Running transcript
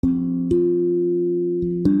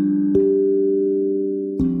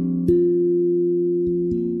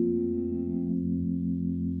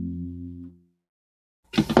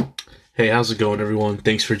Hey, how's it going, everyone?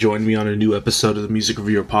 Thanks for joining me on a new episode of the Music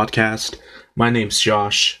Reviewer Podcast. My name's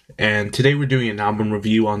Josh, and today we're doing an album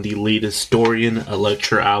review on the latest Dorian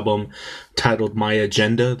Electra album titled My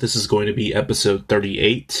Agenda. This is going to be episode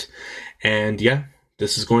 38, and yeah,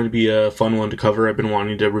 this is going to be a fun one to cover. I've been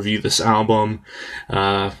wanting to review this album.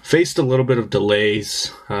 Faced a little bit of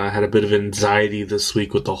delays. Had a bit of anxiety this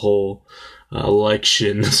week with the whole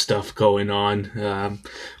election stuff going on.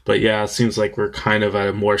 But yeah, it seems like we're kind of at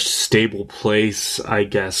a more stable place, I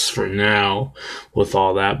guess, for now with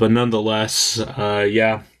all that. But nonetheless,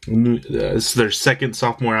 yeah, it's their second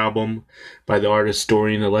sophomore album by the artist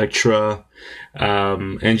Dorian Electra.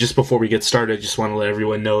 And just before we get started, I just want to let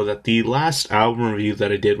everyone know that the last album review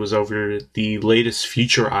that I did was over the latest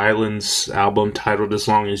Future Islands album titled As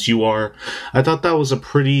Long As You Are. I thought that was a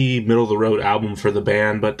pretty middle-of-the-road album for the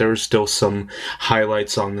band, but there were still some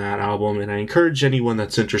highlights on that album, and I encourage anyone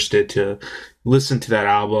that's interested to listen to that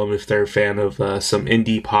album if they're a fan of some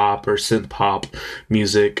indie pop or synth pop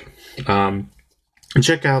music. And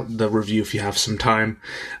check out the review if you have some time.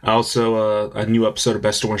 Also, a new episode of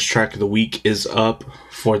Best and Worst Track of the Week is up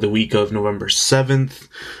for the week of November 7th.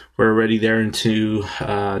 We're already there into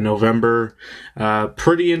November.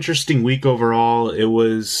 Pretty interesting week overall. It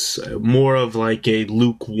was more of like a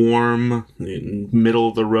lukewarm, middle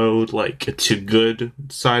of the road, like to good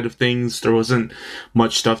side of things. There wasn't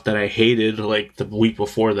much stuff that I hated like the week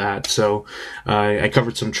before that. So I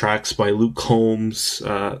covered some tracks by Luke Combs,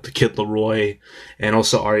 The Kid Laroi, and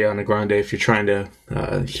also Ariana Grande if you're trying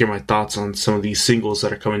to hear my thoughts on some of these singles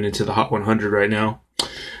that are coming into the Hot 100 right now.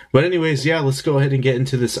 But anyways, yeah, let's go ahead and get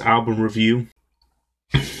into this album review.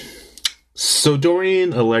 So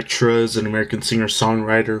Dorian Electra is an American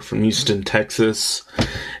singer-songwriter from Houston, Texas.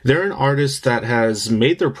 They're an artist that has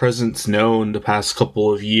made their presence known the past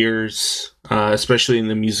couple of years, especially in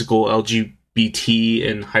the musical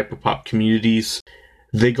LGBT and hyperpop communities.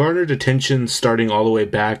 They garnered attention starting all the way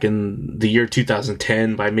back in the year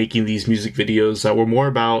 2010 by making these music videos that were more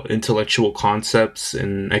about intellectual concepts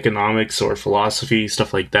and economics or philosophy,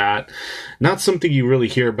 stuff like that. Not something you really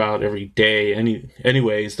hear about every day.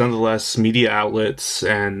 Anyways, nonetheless, media outlets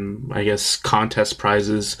and, I guess, contest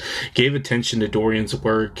prizes gave attention to Dorian's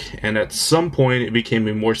work, and at some point it became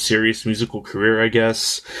a more serious musical career, I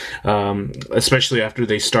guess, especially after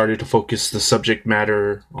they started to focus the subject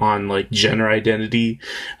matter on, like, gender identity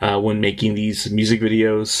when making these music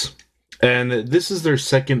videos. And this is their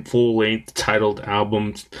second full-length titled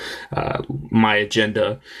album, My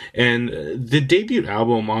Agenda. And the debut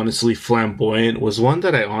album, honestly, Flamboyant, was one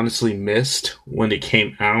that I honestly missed when it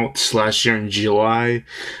came out last year in July.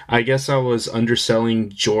 I guess I was underselling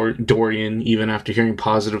Dorian even after hearing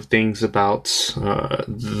positive things about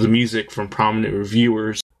the music from prominent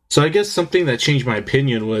reviewers. So I guess something that changed my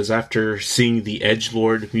opinion was after seeing the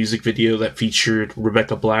Edgelord music video that featured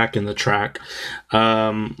Rebecca Black in the track.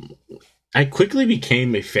 I quickly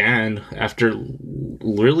became a fan after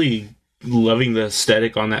really loving the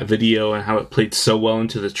aesthetic on that video and how it played so well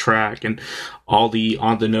into the track and all the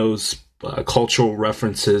on-the-nose cultural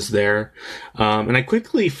references there. And I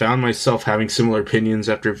quickly found myself having similar opinions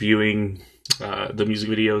after viewing the music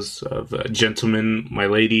videos of Gentleman, My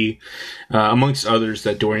Lady, amongst others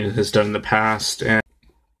that Dorian has done in the past.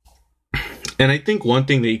 And I think one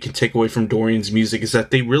thing that you can take away from Dorian's music is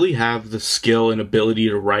that they really have the skill and ability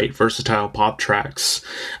to write versatile pop tracks.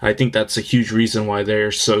 I think that's a huge reason why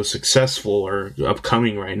they're so successful or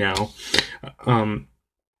upcoming right now.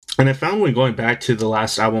 And I found when going back to the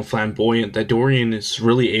last album, Flamboyant, that Dorian is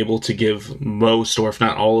really able to give most, or if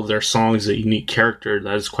not all of their songs, a unique character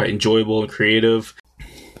that is quite enjoyable and creative.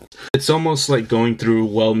 It's almost like going through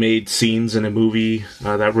well-made scenes in a movie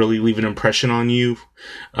that really leave an impression on you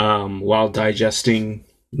while digesting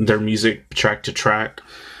their music track to track.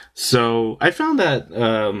 So I found that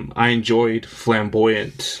I enjoyed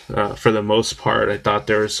Flamboyant for the most part. I thought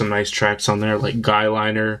there were some nice tracks on there like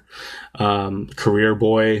Guyliner, Career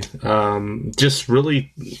Boy, just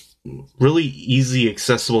really easy,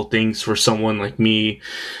 accessible things for someone like me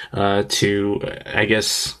to, I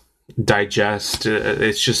guess, digest.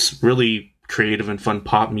 It's just really creative and fun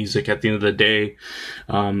pop music at the end of the day.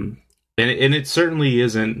 And it certainly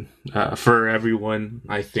isn't for everyone.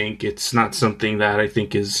 I think it's not something that I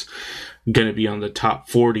think is going to be on the top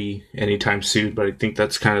 40 anytime soon, but I think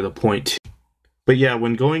that's kind of the point. But yeah,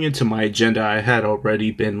 when going into My Agenda, I had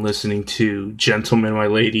already been listening to Gentleman, My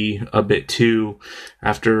Lady a bit too,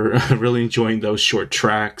 after really enjoying those short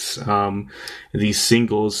tracks, these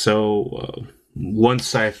singles. So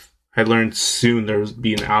once I learned soon there would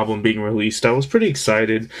be an album being released, I was pretty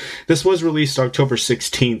excited. This was released October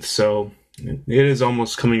 16th, so it is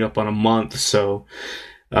almost coming up on a month. So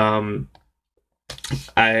Um,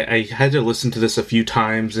 I had to listen to this a few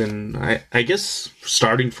times, and I guess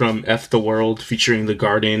starting from F the World featuring The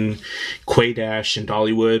Garden, Quaydash, and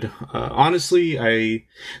Dollywood. Honestly,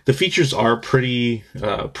 the features are pretty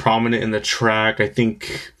prominent in the track. I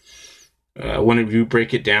think when you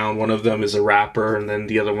break it down, one of them is a rapper, and then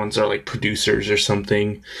the other ones are like producers or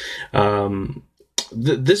something.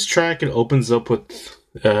 This track, it opens up with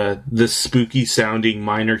this spooky sounding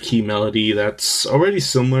minor key melody that's already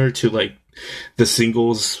similar to like the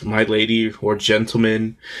singles My Lady or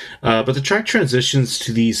Gentleman, but the track transitions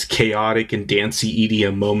to these chaotic and dancey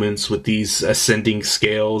EDM moments with these ascending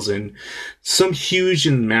scales and some huge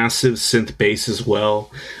and massive synth bass as well.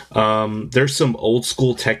 There's some old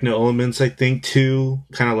school techno elements, I think, too,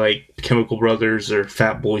 kind of like Chemical Brothers or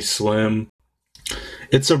Fatboy Slim.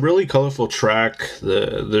 It's a really colorful track.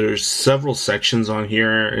 There's several sections on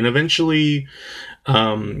here, and eventually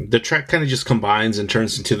the track kind of just combines and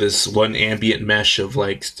turns into this one ambient mesh of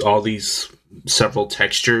like all these several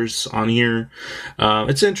textures on here.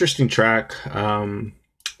 It's an interesting track.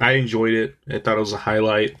 I enjoyed it. I thought it was a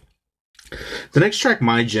highlight. The next track,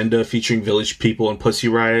 My Agenda, featuring Village People and Pussy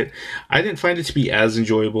Riot, I didn't find it to be as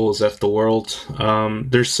enjoyable as F the World.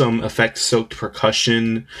 There's some effects-soaked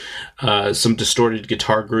percussion, some distorted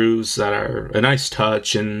guitar grooves that are a nice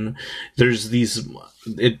touch, and there's these...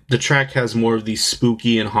 the track has more of these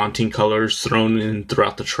spooky and haunting colors thrown in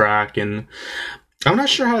throughout the track, and I'm not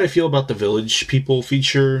sure how I feel about the Village People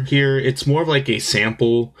feature here. It's more of like a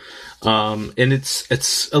sample, and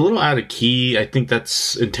it's a little out of key. I think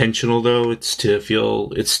that's intentional, though. It's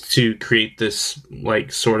to create this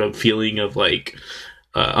like sort of feeling of like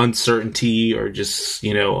uncertainty or just,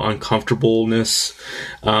 you know, uncomfortableness.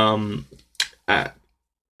 I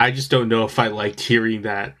just don't know if I liked hearing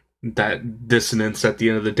that dissonance at the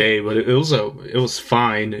end of the day, but it was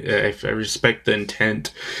fine. I respect the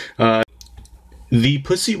intent. The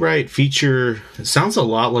Pussy Riot feature sounds a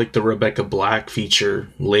lot like the Rebecca Black feature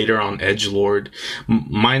later on Edgelord,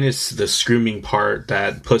 minus the screaming part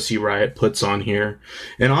that Pussy Riot puts on here.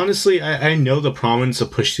 And honestly, I know the prominence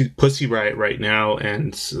of Pussy Riot right now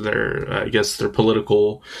and their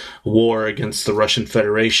political war against the Russian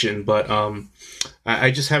Federation, but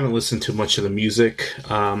I just haven't listened to much of the music.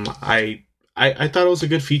 I thought it was a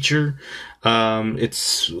good feature.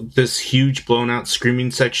 It's this huge blown out screaming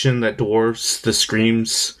section that dwarfs the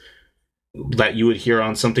screams that you would hear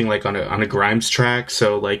on something like on a Grimes track.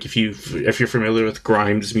 So like if you're familiar with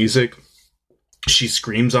Grimes music, she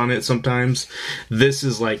screams on it sometimes. This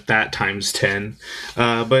is like that times 10.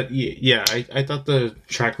 But yeah, I thought the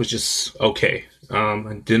track was just okay.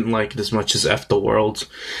 I didn't like it as much as F the World.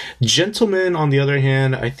 Gentleman, on the other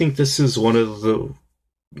hand, I think this is one of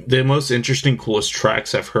the most interesting, coolest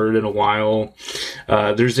tracks I've heard in a while.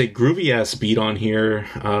 There's a groovy ass beat on here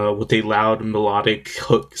with a loud melodic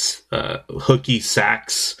hooky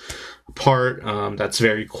sax part that's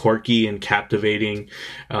very quirky and captivating.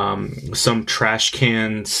 Some trash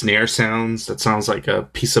can snare sounds that sounds like a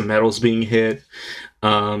piece of metal's being hit,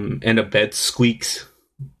 and a bed squeaks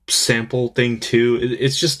sample thing too.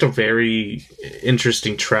 It's just a very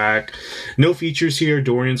interesting track. No features here.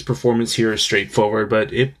 Dorian's performance here is straightforward, but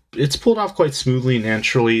it's pulled off quite smoothly and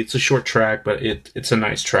naturally. It's a short track, but it's a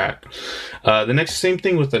nice track. Same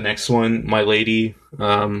thing with the next one, My Lady.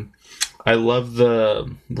 I love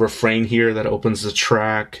the refrain here that opens the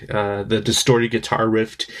track. The distorted guitar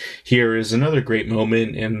riff here is another great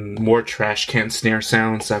moment, and more trash can snare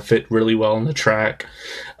sounds that fit really well in the track.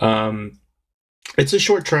 It's a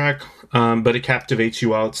short track, but it captivates you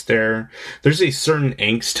while it's there. There's a certain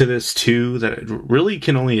angst to this, too, that really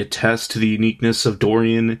can only attest to the uniqueness of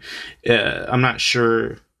Dorian. I'm not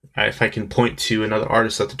sure if I can point to another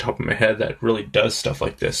artist at the top of my head that really does stuff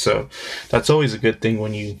like this. So that's always a good thing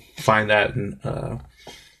when you find that in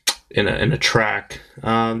a track.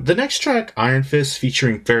 The next track, Iron Fist,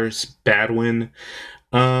 featuring Ferris Badwin.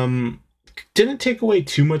 Didn't take away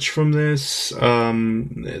too much from this.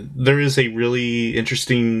 There is a really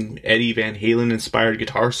interesting Eddie Van Halen inspired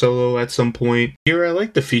guitar solo at some point. Here I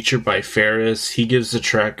like the feature by Ferris. He gives the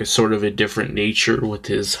track a sort of a different nature with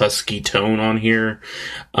his husky tone on here.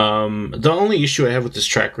 The only issue I have with this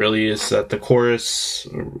track really is that the chorus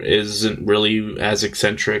isn't really as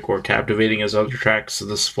eccentric or captivating as other tracks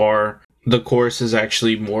thus far. The chorus is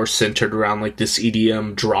actually more centered around like this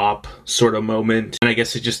EDM drop sort of moment, and I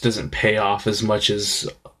guess it just doesn't pay off as much as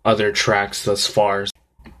other tracks thus far.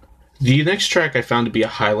 The next track I found to be a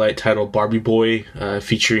highlight, titled Barbie Boy,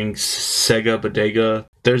 featuring Sega Bodega.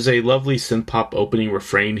 There's a lovely synth-pop opening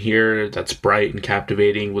refrain here that's bright and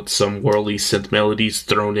captivating, with some whirly synth melodies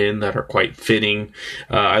thrown in that are quite fitting.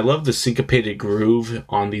 I love the syncopated groove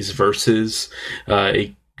on these verses.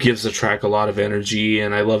 It gives the track a lot of energy,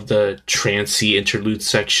 and I love the trancey interlude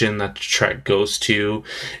section that the track goes to.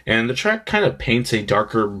 And the track kind of paints a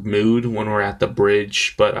darker mood when we're at the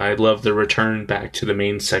bridge, but I love the return back to the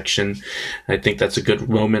main section. I think that's a good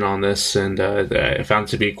moment on this, and I found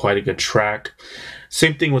it to be quite a good track.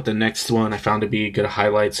 Same thing with the next one. I found to be good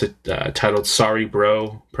highlights, titled Sorry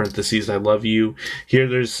Bro, parentheses, I love you. Here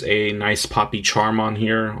there's a nice poppy charm on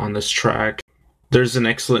here on this track. There's an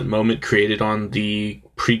excellent moment created on the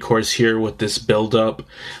pre-chorus here with this build-up.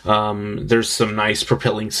 There's some nice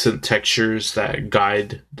propelling synth textures that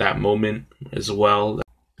guide that moment as well.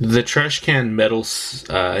 The trash can metal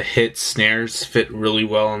hit snares fit really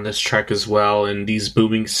well on this track as well, and these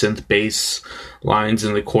booming synth bass lines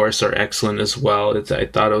in the chorus are excellent as well. I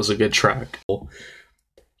thought it was a good track.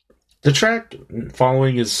 The track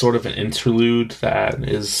following is sort of an interlude that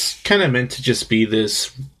is kind of meant to just be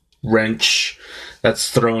this wrench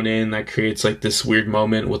that's thrown in that creates like this weird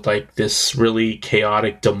moment with like this really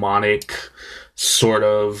chaotic, demonic sort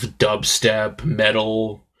of dubstep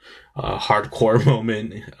metal hardcore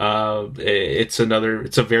moment. It's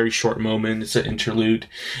a very short moment. It's an interlude,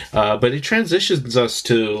 but it transitions us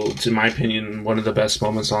to my opinion, one of the best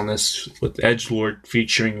moments on this, with Edgelord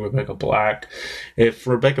featuring Rebecca Black. If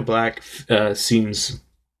Rebecca Black seems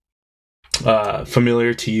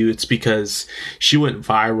familiar to you, it's because she went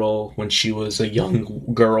viral when she was a young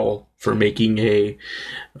girl for making a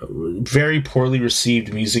very poorly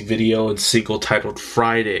received music video and single titled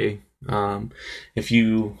Friday. If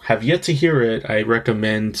you have yet to hear it, I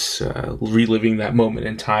recommend reliving that moment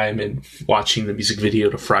in time and watching the music video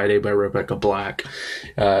to Friday by Rebecca Black.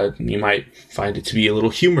 You might find it to be a little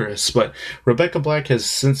humorous, but Rebecca Black has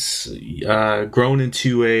since grown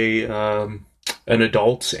into an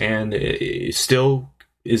adult and still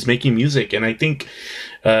is making music, and I think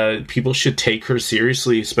people should take her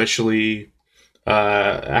seriously, especially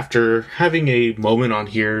after having a moment on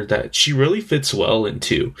here that she really fits well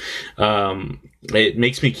into. It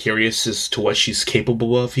makes me curious as to what she's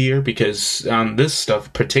capable of here, because on this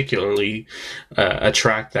stuff particularly, a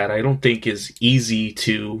track that I don't think is easy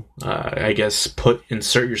to I guess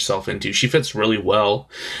insert yourself into, she fits really well.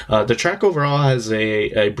 The track overall has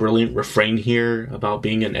a brilliant refrain here about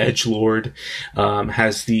being an edgelord.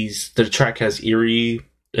 The track has eerie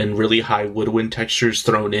and really high woodwind textures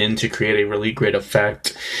thrown in to create a really great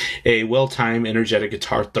effect. A well-timed, energetic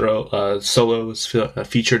guitar solo is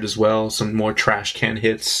featured as well. Some more trash can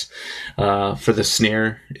hits for the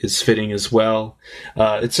snare is fitting as well.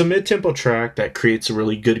 It's a mid-tempo track that creates a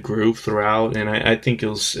really good groove throughout, and I think it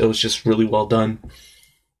was just really well done.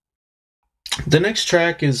 The next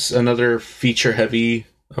track is another feature-heavy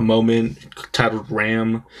moment titled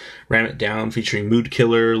Ram It Down, featuring Mood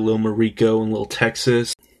Killer, Lil Marico, and Lil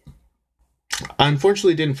Texas. I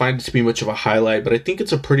unfortunately didn't find it to be much of a highlight, but I think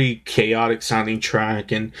it's a pretty chaotic sounding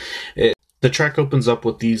track, and the track opens up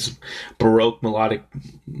with these Baroque melodic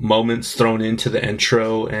moments thrown into the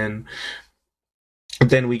intro, and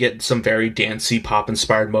then we get some very dancey pop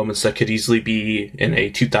inspired moments that could easily be in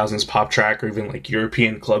a 2000s pop track or even like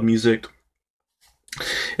European club music.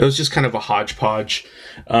 It was just kind of a hodgepodge.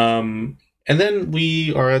 And then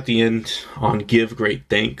we are at the end on Give Great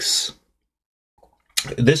Thanks.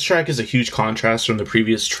 This track is a huge contrast from the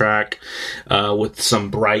previous track, with some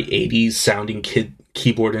bright 80s sounding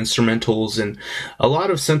keyboard instrumentals and a lot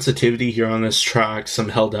of sensitivity here on this track, some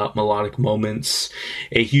held out melodic moments,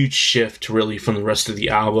 a huge shift really from the rest of the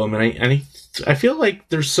album. And I feel like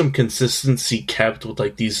there's some consistency kept with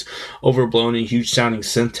like these overblown and huge sounding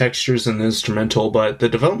synth textures in the instrumental, but the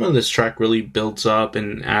development of this track really builds up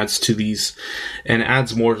and adds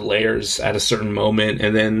more layers at a certain moment,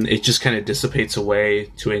 and then it just kind of dissipates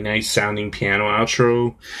away to a nice sounding piano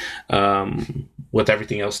outro, with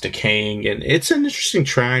everything else decaying. And it's an interesting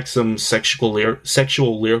track, some sexual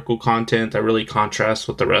lyrical content that really contrasts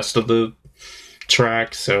with the rest of the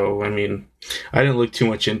track. So I mean, I didn't look too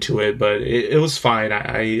much into it, but it was fine.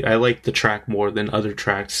 I liked the track more than other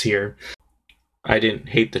tracks here. I didn't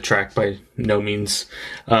hate the track by no means.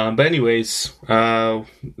 But anyways,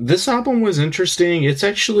 this album was interesting. It's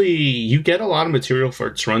actually, you get a lot of material for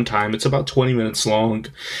its runtime. It's about 20 minutes long,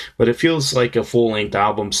 but it feels like a full-length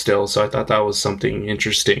album still, so I thought that was something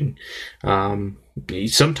interesting.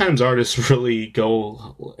 sometimes artists really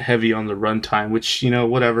go heavy on the runtime, which,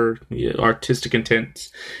 whatever, artistic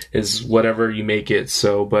intent is whatever you make it.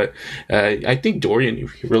 So, but I think Dorian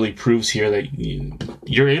really proves here that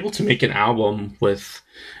you're able to make an album with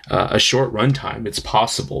a short runtime. It's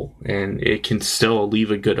possible, and it can still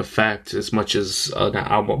leave a good effect as much as an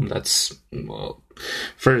album that's, well,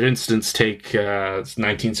 for instance, take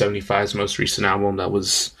 1975's most recent album that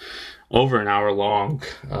was over an hour long.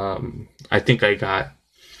 I think I got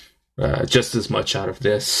just as much out of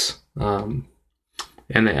this. And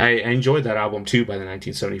I enjoyed that album too by the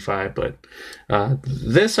 1975, but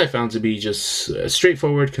this I found to be just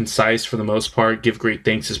straightforward, concise for the most part. Give Great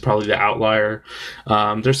Thanks is probably the outlier.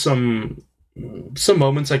 There's some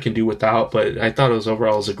moments I can do without, but I thought it was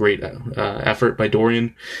overall a great effort by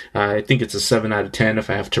Dorian. I think it's a 7 out of 10 if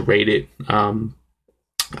I have to rate it. I'm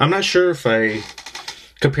not sure if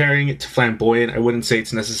comparing it to Flamboyant, I wouldn't say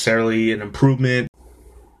it's necessarily an improvement,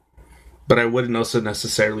 but I wouldn't also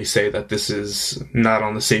necessarily say that this is not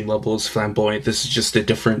on the same level as Flamboyant. This is just a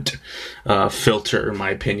different filter, in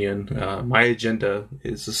my opinion. My Agenda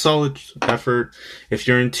is a solid effort. If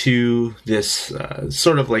you're into this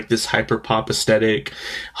sort of like this hyper-pop aesthetic,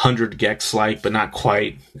 100 gecs-like, but not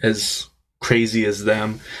quite as crazy as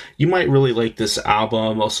them, you might really like this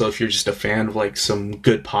album. Also, if you're just a fan of like some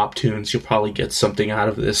good pop tunes, you'll probably get something out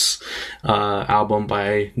of this album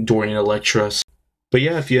by Dorian Electra. But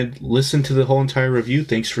yeah, if you had listened to the whole entire review,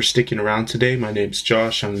 thanks for sticking around today. My name's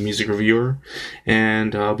Josh, I'm the music reviewer,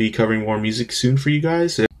 and I'll be covering more music soon for you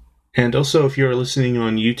guys. And also, if you're listening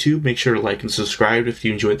on YouTube, make sure to like and subscribe if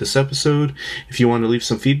you enjoyed this episode. If you want to leave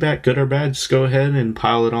some feedback, good or bad, just go ahead and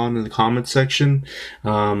pile it on in the comments section.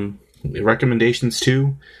 Recommendations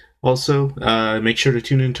too. Also, make sure to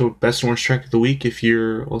tune into Best and Worst Track of the Week if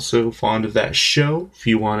you're also fond of that show. If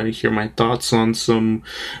you want to hear my thoughts on some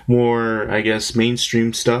more, I guess,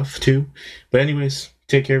 mainstream stuff too. But anyways,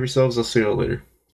 take care of yourselves. I'll see you all later.